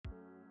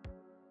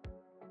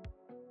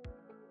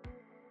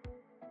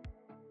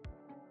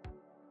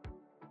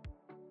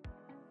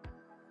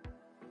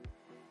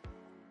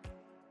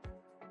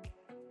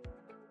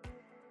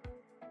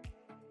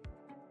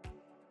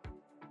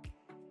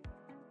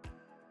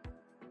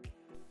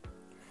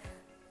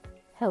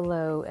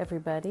Hello,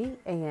 everybody,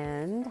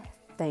 and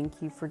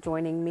thank you for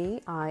joining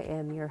me. I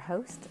am your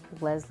host,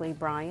 Leslie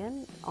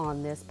Bryan,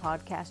 on this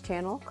podcast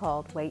channel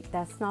called Wait,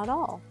 That's Not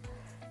All.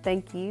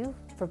 Thank you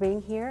for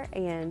being here,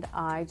 and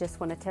I just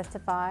want to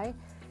testify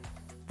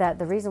that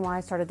the reason why I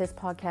started this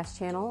podcast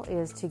channel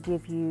is to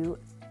give you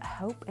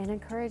hope and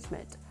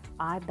encouragement.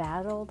 I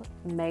battled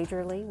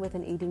majorly with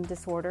an eating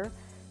disorder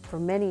for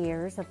many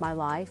years of my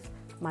life,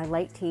 my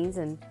late teens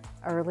and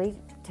early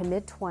to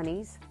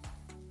mid-20s.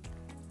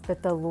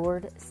 But the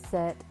Lord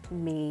set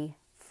me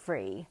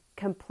free,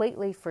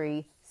 completely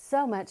free,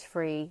 so much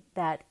free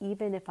that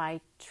even if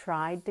I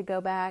tried to go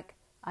back,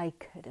 I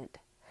couldn't.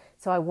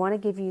 So I want to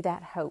give you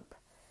that hope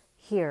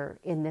here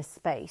in this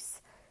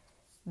space.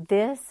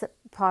 This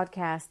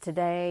podcast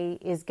today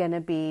is going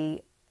to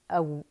be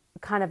a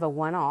kind of a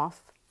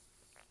one-off.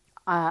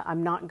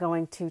 I'm not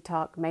going to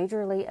talk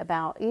majorly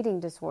about eating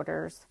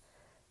disorders,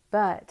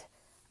 but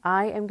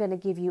I am going to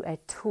give you a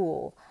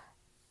tool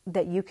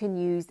that you can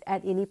use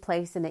at any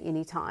place and at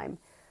any time.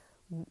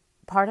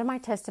 Part of my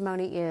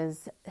testimony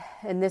is,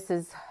 and this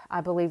is,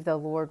 I believe the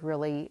Lord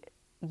really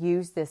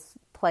used this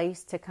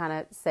place to kind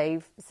of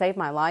save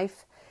my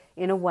life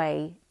in a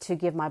way to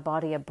give my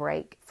body a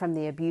break from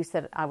the abuse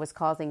that I was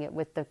causing it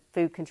with the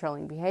food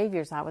controlling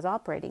behaviors I was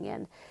operating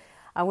in.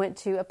 I went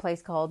to a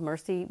place called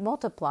Mercy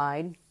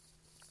Multiplied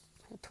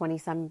 20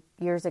 some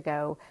years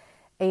ago,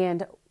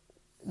 and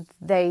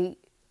they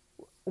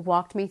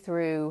walked me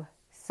through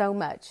so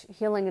much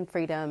healing and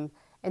freedom,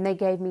 and they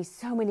gave me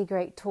so many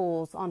great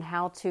tools on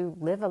how to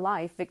live a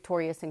life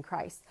victorious in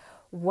Christ.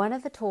 One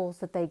of the tools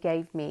that they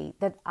gave me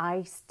that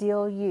I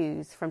still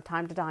use from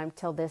time to time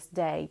till this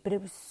day, but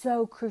it was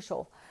so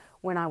crucial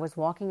when I was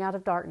walking out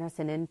of darkness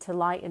and into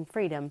light and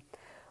freedom,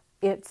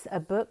 it's a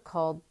book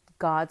called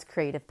God's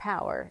Creative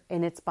Power,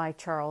 and it's by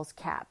Charles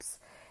Capps.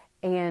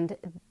 And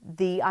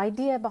the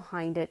idea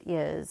behind it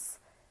is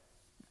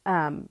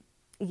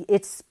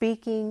it's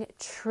speaking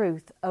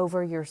truth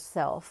over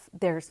yourself.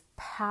 There's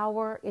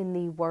power in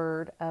the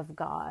Word of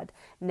God.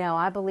 Now,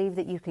 I believe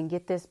that you can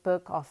get this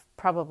book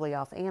probably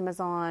off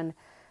Amazon.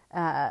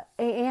 And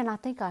I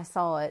think I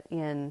saw it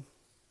in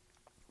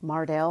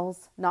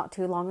Mardell's not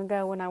too long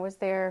ago when I was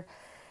there.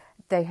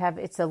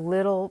 It's a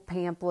little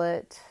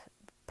pamphlet,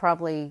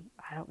 probably,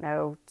 I don't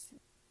know,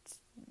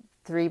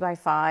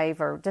 3x5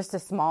 or just a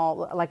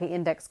small, like an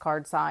index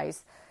card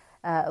size,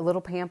 a little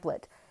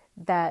pamphlet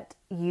that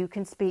you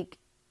can speak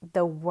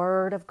the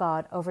Word of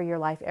God over your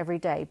life every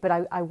day.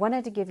 But I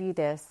wanted to give you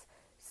this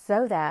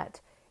so that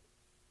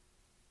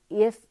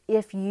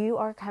if you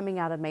are coming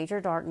out of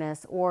major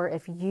darkness, or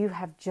if you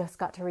have just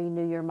got to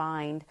renew your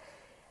mind,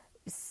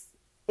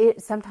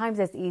 sometimes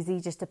it's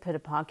easy just to put a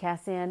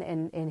podcast in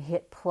and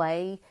hit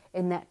play,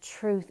 and that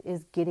truth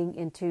is getting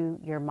into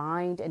your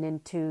mind and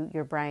into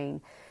your brain.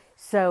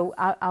 So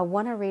I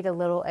want to read a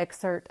little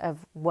excerpt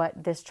of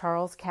what this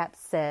Charles Capps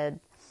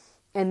said,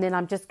 and then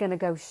I'm just going to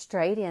go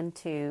straight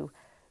into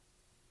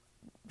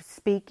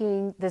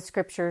speaking the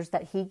scriptures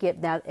that he gives.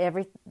 Now,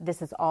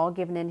 this is all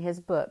given in his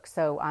book,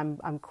 so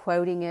I'm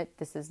quoting it.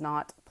 This is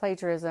not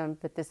plagiarism,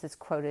 but this is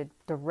quoted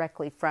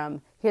directly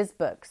from his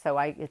book. So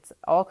it's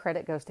all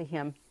credit goes to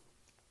him.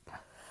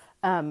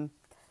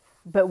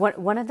 But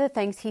one of the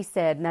things he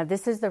said, now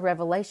this is the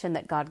revelation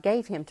that God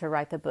gave him to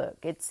write the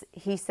book.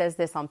 He says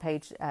this on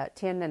page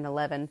 10 and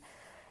 11.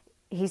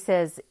 He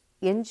says,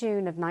 in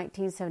June of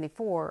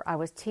 1974, I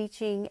was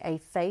teaching a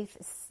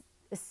faith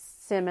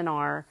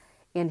seminar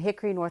in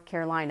Hickory, North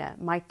Carolina.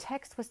 My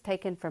text was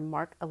taken from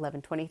Mark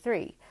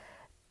 11:23.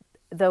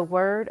 The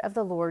word of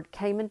the Lord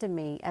came into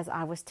me as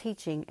I was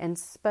teaching and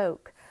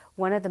spoke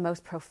one of the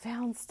most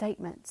profound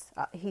statements.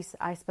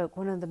 I spoke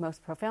one of the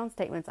most profound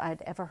statements I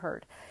had ever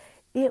heard.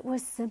 It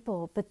was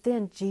simple, but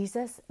then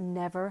Jesus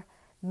never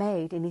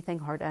made anything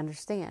hard to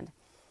understand.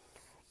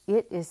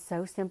 It is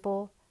so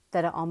simple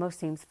that it almost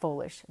seems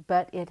foolish,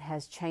 but it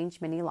has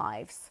changed many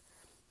lives.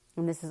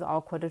 And this is all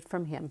quoted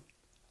from him.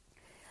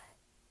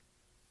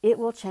 It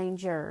will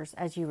change yours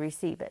as you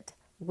receive it.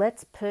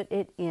 Let's put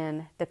it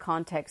in the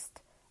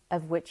context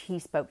of which he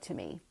spoke to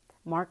me.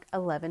 Mark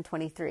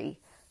 11:23.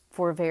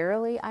 For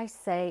verily I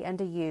say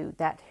unto you,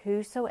 that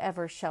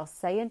whosoever shall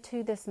say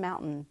unto this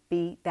mountain,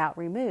 Be thou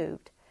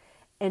removed,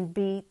 and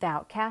be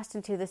thou cast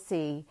into the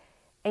sea,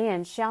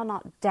 and shall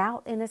not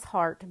doubt in his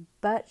heart,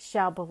 but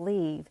shall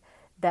believe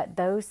that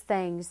those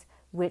things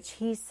which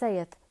he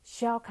saith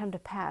shall come to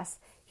pass,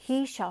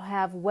 he shall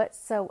have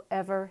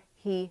whatsoever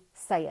he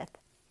saith.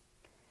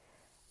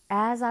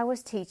 As I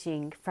was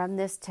teaching from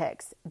this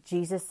text,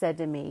 Jesus said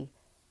to me,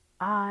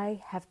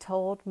 I have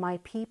told my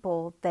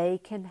people they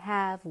can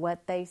have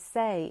what they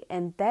say,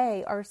 and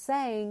they are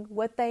saying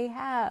what they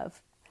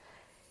have.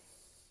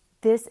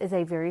 This is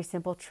a very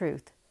simple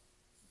truth,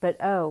 but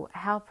oh,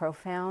 how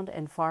profound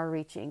and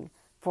far-reaching.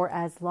 For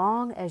as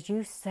long as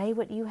you say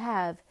what you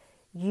have,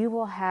 you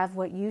will have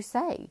what you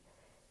say.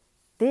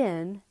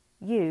 Then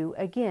you,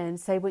 again,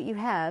 say what you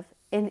have,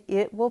 and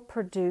it will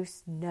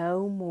produce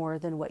no more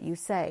than what you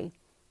say.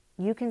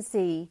 You can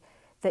see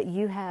that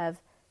you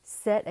have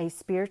set a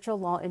spiritual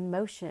law in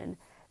motion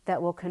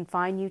that will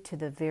confine you to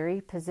the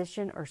very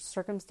position or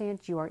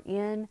circumstance you are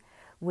in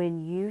when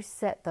you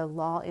set the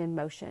law in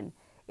motion.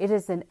 It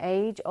is an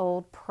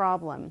age-old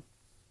problem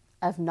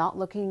of not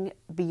looking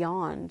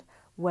beyond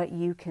what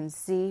you can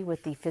see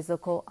with the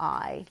physical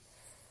eye.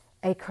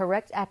 A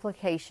correct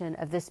application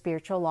of this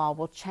spiritual law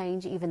will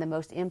change even the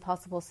most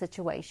impossible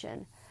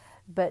situation.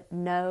 But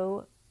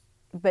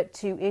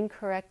to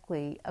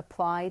incorrectly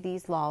apply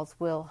these laws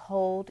will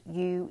hold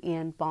you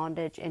in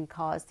bondage and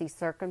cause the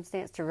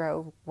circumstance to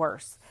grow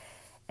worse.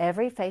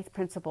 Every faith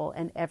principle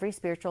and every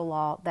spiritual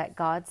law that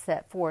God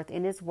set forth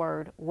in His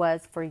Word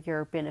was for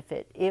your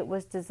benefit. It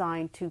was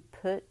designed to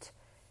put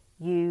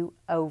you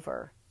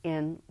over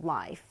in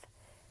life.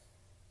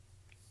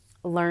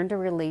 Learn to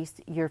release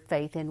your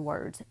faith in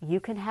words. You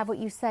can have what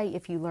you say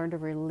if you learn to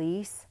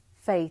release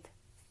faith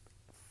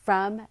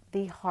from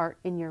the heart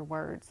in your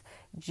words.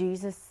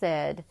 Jesus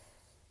said,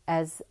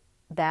 "As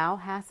thou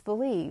hast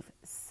believed,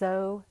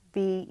 so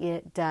be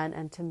it done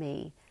unto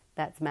me."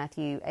 That's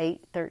Matthew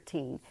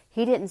 8:13.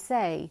 He didn't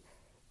say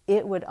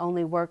it would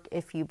only work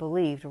if you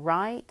believed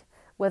right.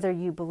 Whether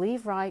you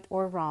believe right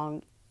or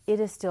wrong, it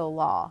is still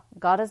law.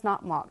 God is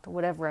not mocked.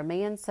 Whatever a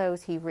man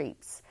sows, he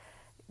reaps.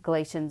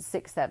 Galatians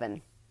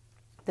 6:7.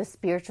 The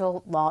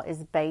spiritual law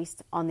is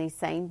based on the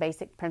same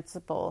basic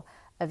principle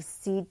of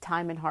seed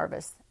time and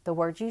harvest. The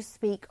words you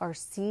speak are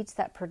seeds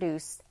that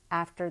produce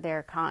after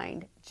their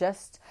kind.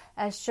 Just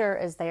as sure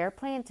as they are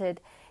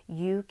planted,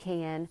 you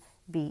can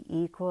be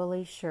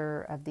equally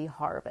sure of the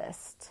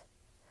harvest.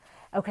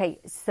 Okay,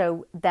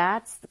 so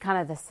that's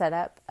kind of the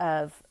setup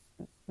of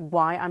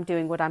why I'm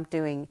doing what I'm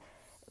doing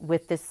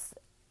with this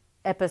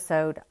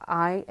episode.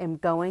 I am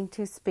going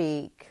to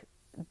speak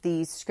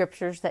these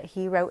scriptures that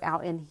he wrote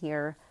out in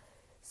here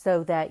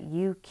so that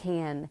you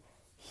can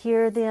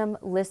hear them,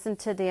 listen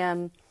to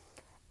them,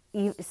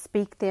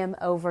 speak them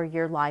over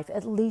your life.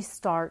 At least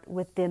start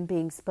with them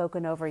being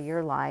spoken over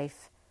your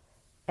life.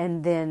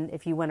 And then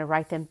if you want to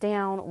write them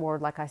down, or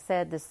like I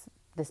said, this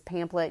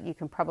pamphlet you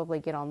can probably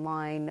get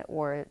online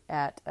or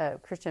at a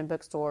Christian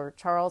bookstore,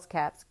 Charles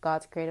Capps,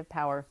 God's Creative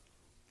Power.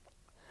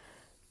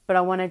 But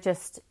I want to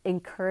just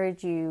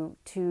encourage you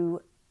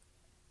to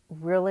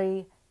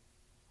really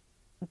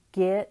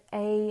get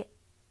a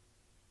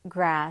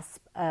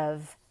grasp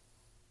of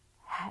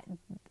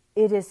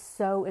it is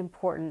so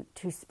important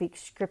to speak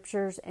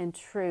scriptures and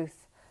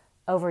truth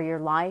over your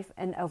life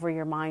and over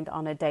your mind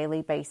on a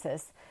daily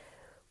basis.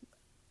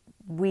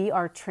 We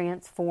are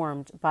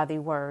transformed by the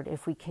Word.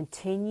 If we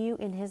continue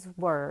in His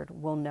Word,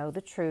 we'll know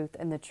the truth,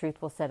 and the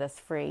truth will set us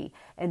free.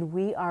 And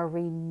we are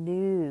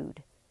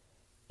renewed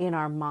in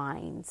our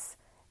minds.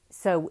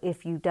 So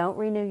if you don't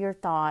renew your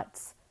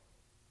thoughts,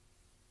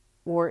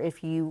 or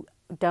if you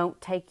don't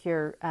take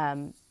your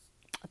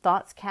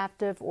thoughts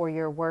captive or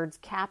your words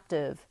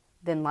captive,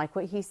 then like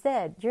what he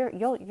said, you're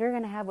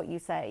going to have what you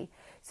say.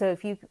 So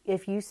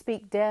if you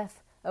speak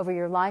death over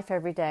your life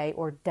every day,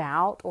 or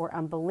doubt or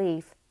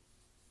unbelief,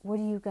 what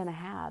are you going to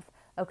have?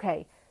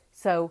 Okay,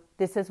 so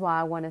this is why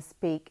I want to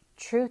speak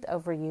truth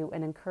over you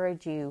and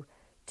encourage you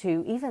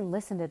to even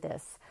listen to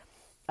this.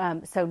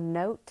 So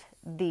note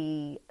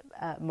the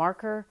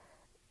marker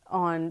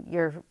on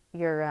your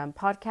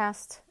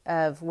podcast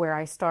of where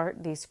I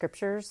start these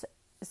scriptures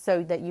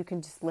so that you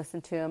can just listen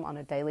to them on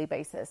a daily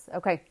basis.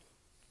 Okay,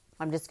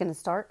 I'm just going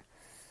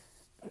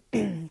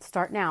to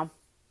start now.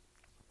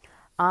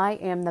 I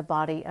am the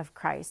body of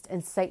Christ,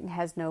 and Satan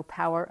has no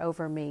power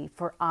over me,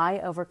 for I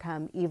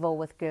overcome evil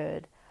with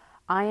good.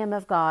 I am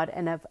of God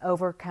and have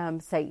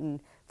overcome Satan,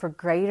 for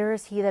greater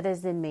is he that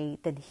is in me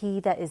than he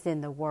that is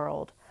in the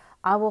world.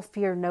 I will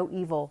fear no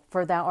evil,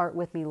 for thou art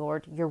with me,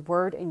 Lord. Your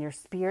word and your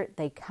spirit,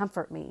 they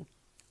comfort me.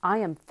 I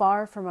am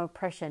far from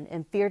oppression,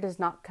 and fear does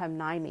not come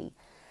nigh me.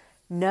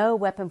 No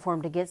weapon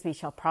formed against me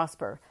shall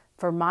prosper,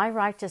 for my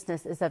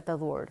righteousness is of the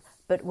Lord.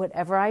 But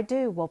whatever I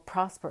do will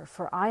prosper,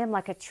 for I am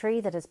like a tree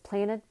that is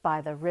planted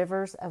by the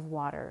rivers of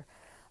water.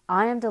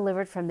 I am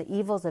delivered from the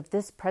evils of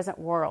this present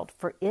world,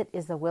 for it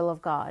is the will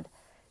of God.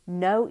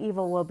 No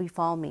evil will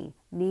befall me,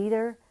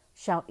 neither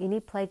shall any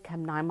plague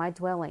come nigh my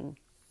dwelling.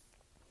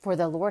 For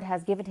the Lord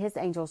has given his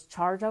angels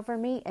charge over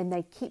me, and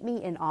they keep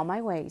me in all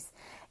my ways.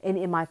 And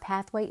in my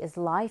pathway is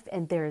life,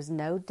 and there is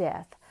no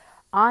death.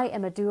 I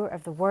am a doer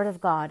of the word of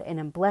God, and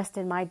am blessed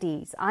in my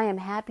deeds. I am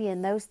happy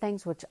in those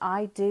things which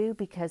I do,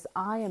 because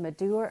I am a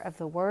doer of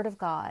the word of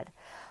God.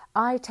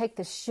 I take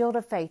the shield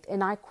of faith,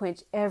 and I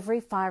quench every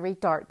fiery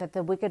dart that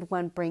the wicked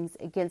one brings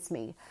against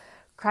me.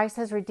 Christ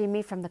has redeemed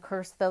me from the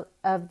curse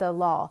of the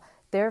law.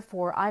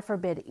 Therefore, I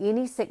forbid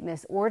any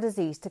sickness or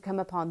disease to come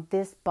upon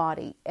this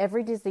body.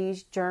 Every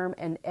disease, germ,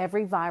 and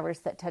every virus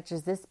that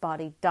touches this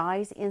body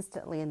dies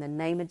instantly in the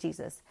name of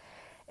Jesus.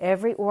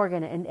 Every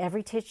organ and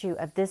every tissue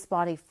of this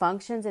body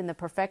functions in the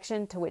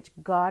perfection to which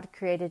God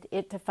created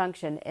it to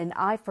function, and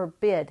I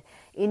forbid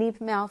any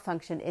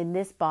malfunction in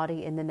this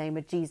body in the name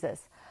of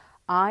Jesus.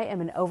 I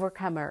am an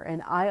overcomer,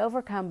 and I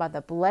overcome by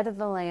the blood of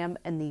the Lamb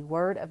and the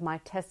word of my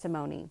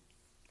testimony.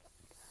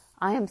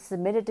 I am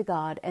submitted to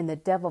God, and the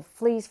devil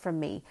flees from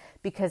me,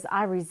 because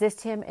I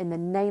resist him in the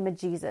name of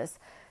Jesus.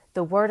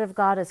 The word of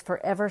God is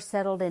forever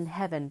settled in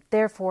heaven.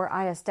 Therefore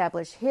I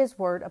establish his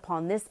word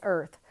upon this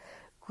earth.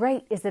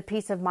 Great is the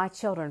peace of my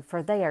children,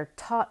 for they are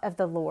taught of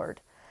the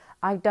Lord.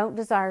 I don't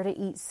desire to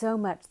eat so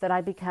much that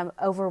I become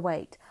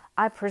overweight.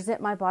 I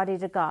present my body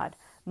to God.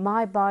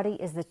 My body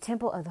is the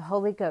temple of the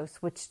Holy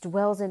Ghost, which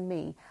dwells in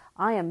me.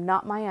 I am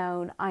not my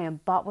own. I am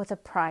bought with a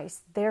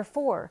price.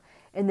 Therefore,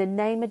 in the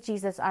name of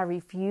Jesus, I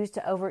refuse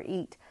to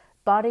overeat.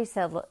 Body,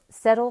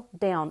 settle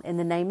down in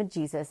the name of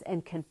Jesus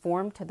and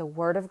conform to the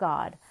word of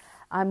God.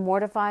 I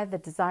mortify the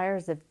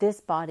desires of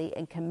this body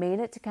and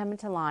command it to come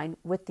into line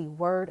with the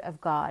word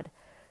of God.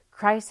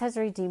 Christ has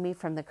redeemed me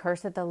from the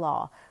curse of the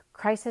law.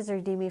 Christ has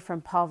redeemed me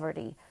from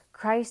poverty.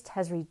 Christ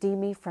has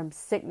redeemed me from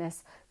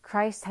sickness.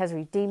 Christ has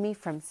redeemed me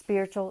from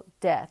spiritual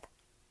death.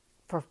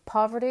 For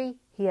poverty,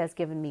 he has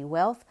given me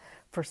wealth.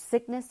 For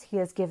sickness, he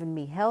has given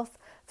me health.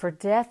 For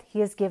death, he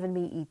has given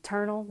me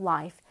eternal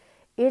life.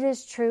 It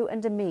is true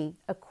unto me,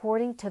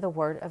 according to the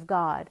word of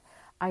God.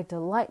 I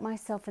delight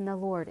myself in the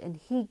Lord, and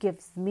he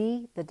gives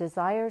me the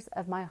desires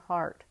of my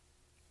heart.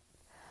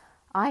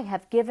 I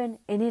have given,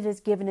 and it is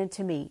given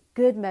unto me,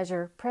 good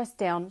measure, pressed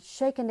down,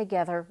 shaken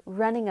together,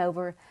 running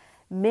over,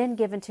 men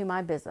given to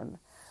my bosom.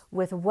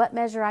 With what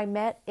measure I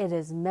met, it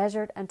is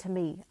measured unto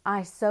me.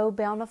 I sow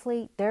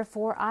bountifully,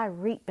 therefore I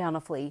reap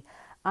bountifully.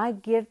 I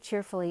give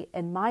cheerfully,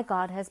 and my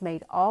God has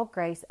made all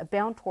grace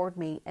abound toward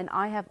me, and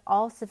I have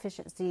all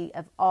sufficiency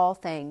of all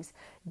things,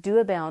 do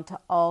abound to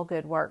all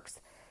good works.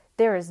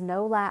 There is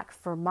no lack,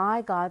 for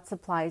my God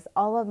supplies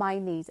all of my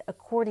needs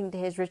according to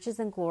his riches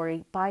and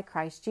glory by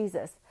Christ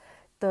Jesus.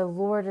 The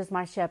Lord is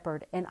my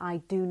shepherd, and I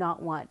do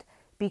not want,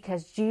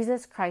 because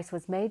Jesus Christ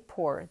was made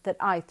poor, that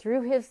I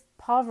through his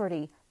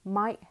poverty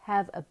might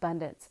have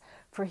abundance.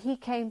 For he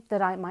came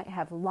that I might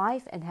have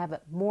life and have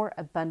it more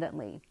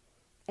abundantly.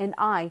 And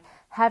I,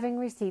 having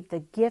received the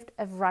gift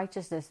of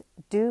righteousness,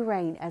 do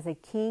reign as a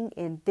king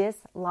in this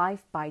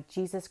life by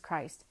Jesus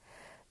Christ.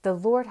 The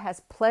Lord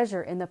has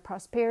pleasure in the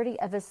prosperity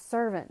of his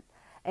servant,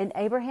 and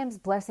Abraham's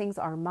blessings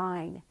are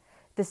mine.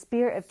 The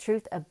Spirit of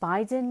truth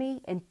abides in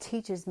me and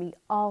teaches me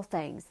all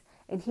things,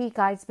 and he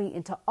guides me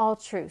into all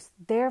truth.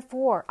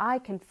 Therefore, I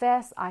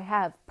confess I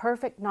have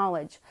perfect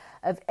knowledge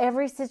of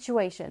every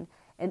situation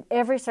and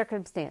every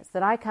circumstance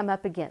that I come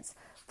up against,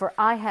 for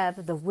I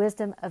have the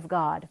wisdom of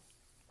God.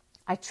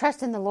 I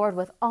trust in the Lord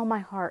with all my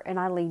heart, and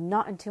I lean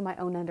not into my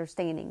own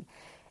understanding.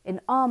 In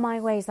all my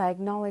ways I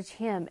acknowledge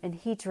him, and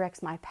he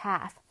directs my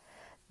path.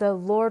 The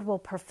Lord will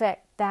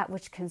perfect that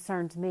which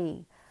concerns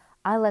me.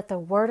 I let the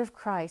word of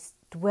Christ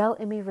dwell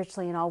in me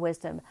richly in all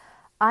wisdom.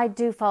 I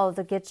do follow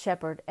the good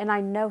shepherd, and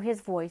I know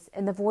his voice,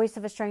 and the voice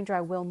of a stranger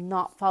I will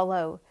not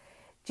follow.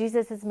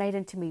 Jesus has made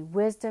unto me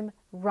wisdom,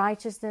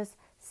 righteousness,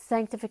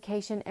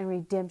 sanctification, and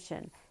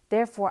redemption.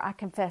 Therefore I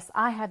confess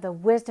I have the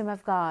wisdom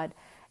of God,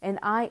 and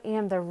I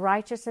am the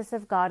righteousness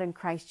of God in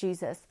Christ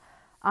Jesus.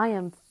 I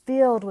am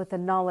filled with the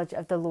knowledge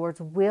of the Lord's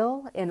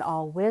will in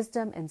all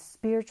wisdom and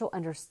spiritual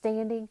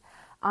understanding.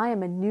 I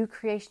am a new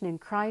creation in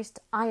Christ.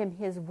 I am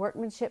his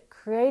workmanship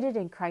created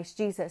in Christ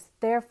Jesus.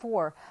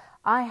 Therefore,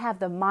 I have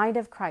the mind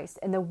of Christ,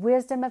 and the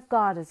wisdom of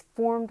God is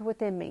formed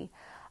within me.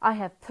 I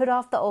have put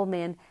off the old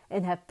man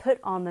and have put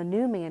on the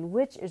new man,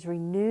 which is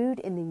renewed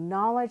in the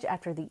knowledge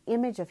after the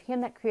image of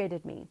him that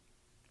created me.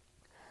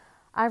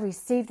 I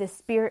receive the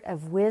spirit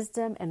of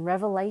wisdom and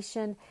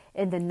revelation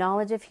in the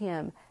knowledge of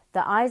him,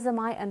 the eyes of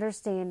my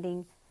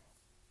understanding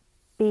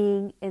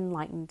being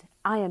enlightened.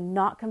 I am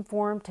not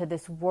conformed to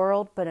this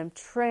world, but am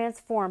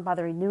transformed by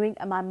the renewing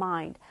of my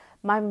mind.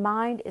 My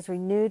mind is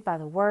renewed by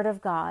the word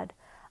of God.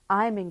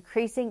 I am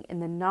increasing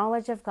in the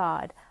knowledge of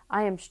God.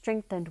 I am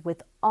strengthened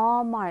with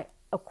all might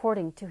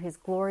according to his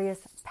glorious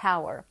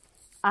power.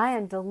 I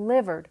am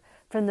delivered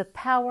from the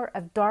power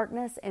of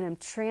darkness and am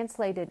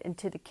translated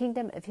into the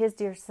kingdom of his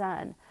dear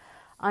Son.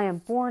 I am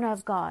born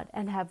of God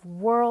and have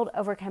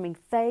world-overcoming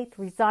faith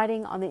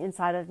residing on the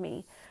inside of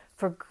me.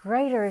 For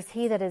greater is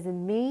he that is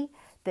in me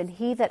than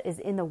he that is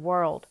in the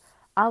world.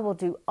 I will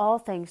do all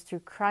things through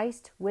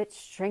Christ, which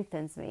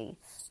strengthens me.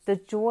 The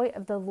joy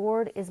of the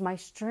Lord is my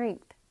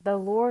strength. The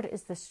Lord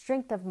is the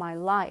strength of my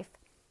life.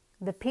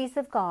 The peace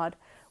of God,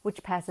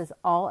 which passes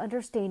all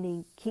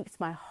understanding, keeps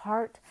my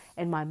heart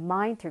and my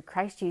mind through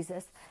Christ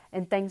Jesus,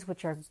 and things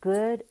which are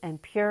good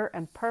and pure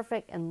and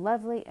perfect and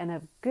lovely and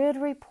of good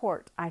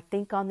report. I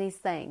think on these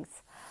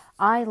things.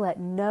 I let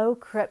no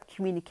corrupt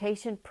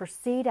communication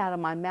proceed out of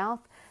my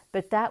mouth,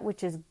 but that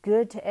which is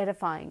good to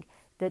edifying,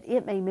 that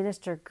it may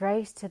minister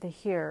grace to the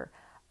hearer.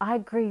 I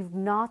grieve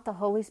not the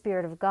Holy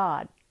Spirit of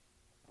God,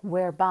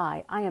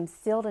 whereby I am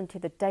sealed unto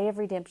the day of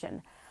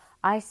redemption.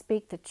 I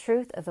speak the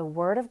truth of the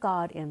word of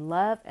God in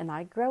love, and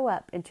I grow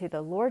up into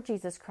the Lord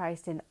Jesus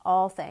Christ in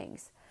all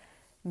things.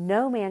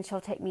 No man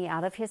shall take me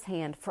out of his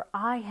hand, for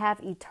I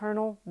have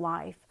eternal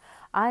life.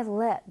 I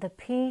let the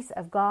peace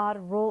of God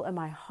rule in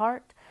my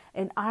heart,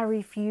 and I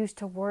refuse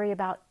to worry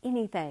about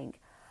anything.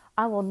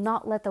 I will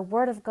not let the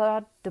word of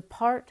God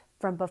depart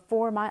from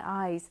before my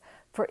eyes,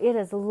 for it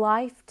is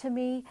life to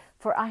me,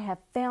 for I have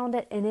found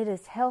it, and it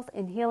is health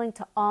and healing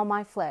to all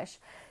my flesh.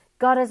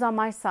 God is on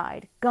my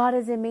side. God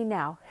is in me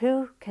now.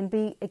 Who can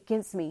be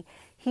against me?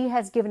 He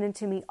has given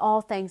unto me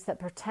all things that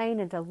pertain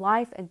unto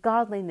life and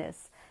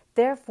godliness.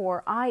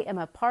 Therefore, I am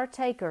a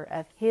partaker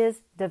of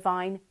his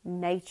divine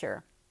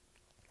nature.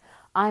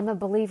 I'm a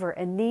believer,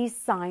 and these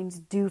signs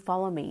do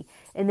follow me.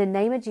 In the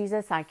name of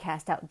Jesus, I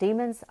cast out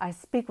demons. I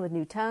speak with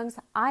new tongues.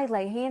 I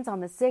lay hands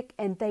on the sick,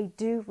 and they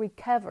do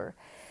recover.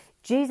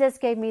 Jesus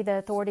gave me the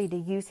authority to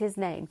use his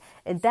name.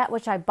 And that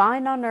which I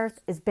bind on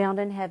earth is bound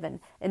in heaven.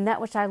 And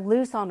that which I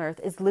loose on earth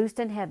is loosed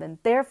in heaven.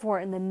 Therefore,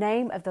 in the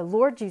name of the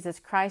Lord Jesus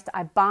Christ,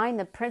 I bind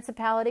the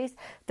principalities,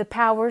 the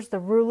powers, the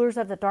rulers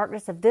of the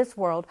darkness of this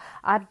world.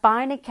 I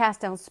bind and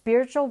cast down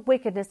spiritual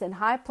wickedness in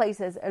high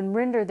places and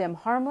render them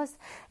harmless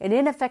and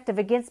ineffective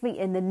against me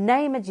in the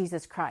name of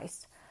Jesus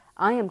Christ.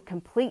 I am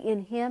complete in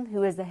him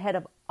who is the head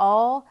of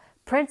all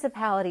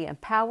principality and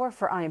power,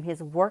 for I am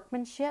his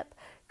workmanship,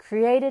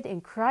 created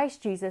in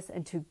Christ Jesus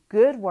unto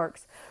good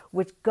works,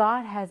 which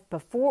God has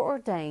before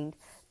ordained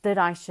that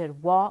I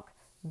should walk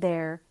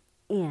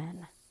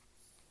therein.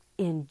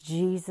 In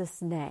Jesus'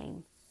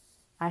 name,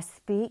 I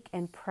speak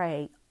and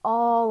pray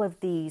all of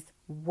these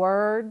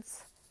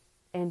words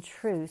and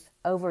truth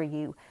over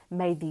you.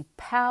 May the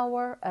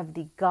power of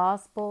the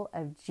gospel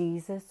of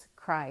Jesus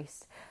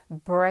Christ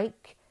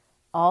break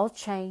all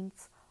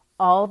chains,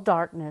 all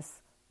darkness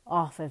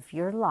off of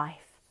your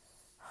life,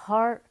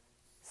 heart,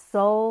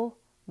 soul,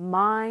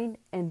 mind,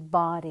 and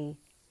body,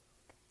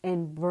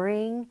 and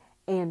bring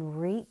and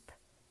reap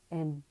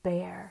and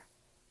bear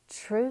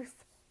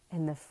truth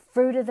and the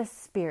fruit of the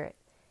Spirit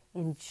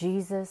in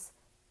Jesus'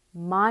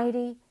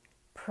 mighty,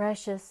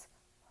 precious,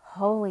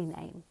 holy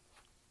name.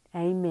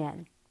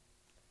 Amen.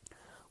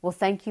 Well,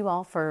 thank you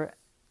all for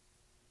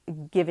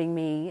giving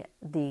me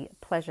the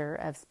pleasure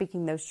of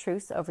speaking those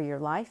truths over your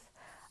life.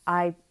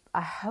 I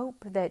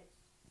hope that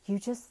you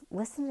just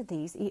listen to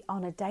these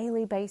on a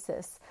daily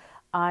basis.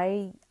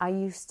 I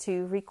used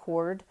to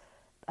record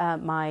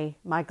my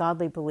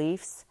godly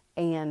beliefs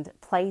and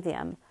play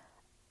them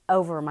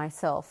over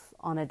myself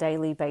on a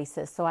daily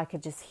basis so I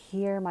could just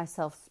hear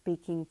myself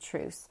speaking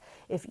truths.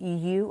 If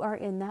you are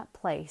in that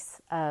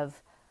place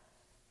of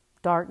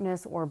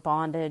darkness or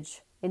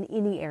bondage in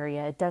any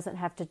area, it doesn't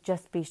have to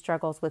just be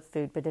struggles with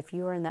food, but if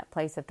you are in that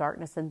place of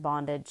darkness and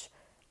bondage,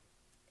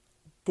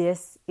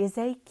 this is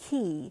a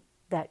key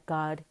that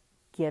God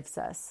gives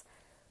us.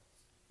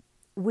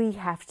 We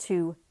have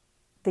to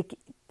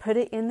put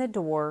it in the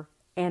door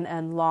and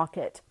unlock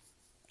it.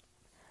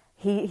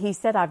 He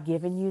said, I've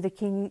given you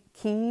the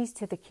keys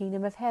to the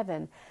kingdom of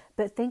heaven.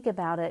 But think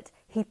about it.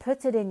 He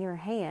puts it in your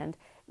hand.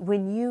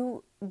 When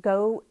you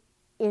go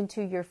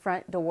into your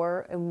front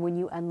door and when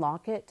you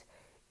unlock it,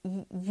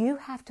 you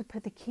have to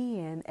put the key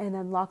in and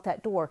unlock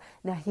that door.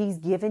 Now, he's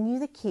given you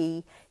the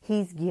key.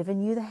 He's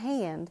given you the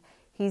hand.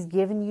 He's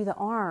given you the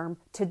arm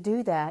to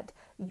do that.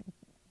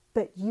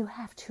 But you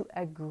have to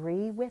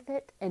agree with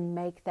it and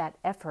make that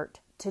effort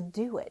to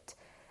do it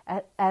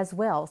as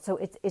well. So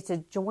it's a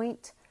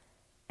joint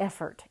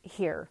effort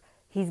here.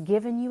 He's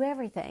given you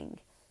everything,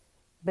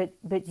 but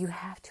you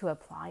have to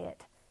apply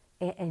it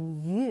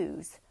and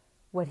use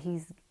what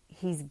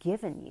he's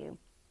given you.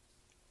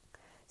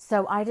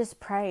 So I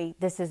just pray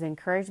this is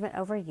encouragement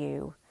over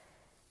you.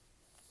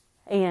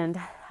 And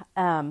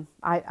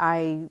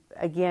I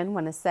again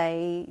want to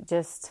say,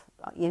 just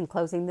in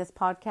closing this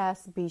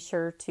podcast, be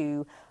sure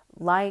to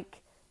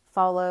like,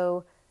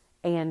 follow,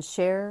 and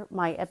share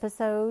my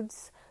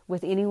episodes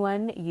with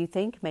anyone you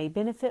think may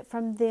benefit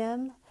from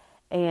them.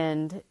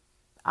 And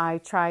I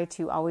try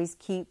to always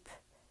keep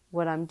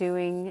what I'm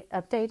doing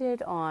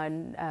updated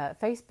on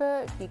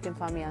Facebook. You can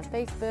find me on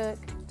Facebook,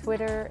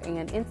 Twitter,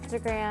 and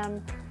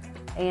Instagram.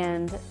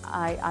 And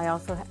I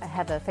also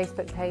have a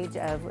Facebook page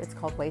it's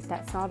called Wait,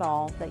 That's Not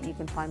All, that you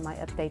can find my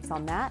updates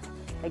on that.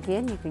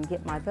 Again, you can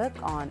get my book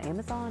on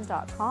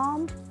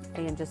Amazon.com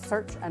and just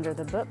search under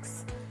the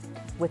books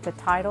with the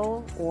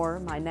title or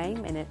my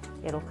name, and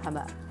it'll come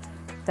up.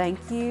 Thank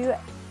you,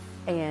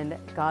 and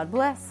God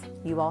bless.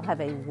 You all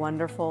have a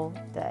wonderful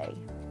day.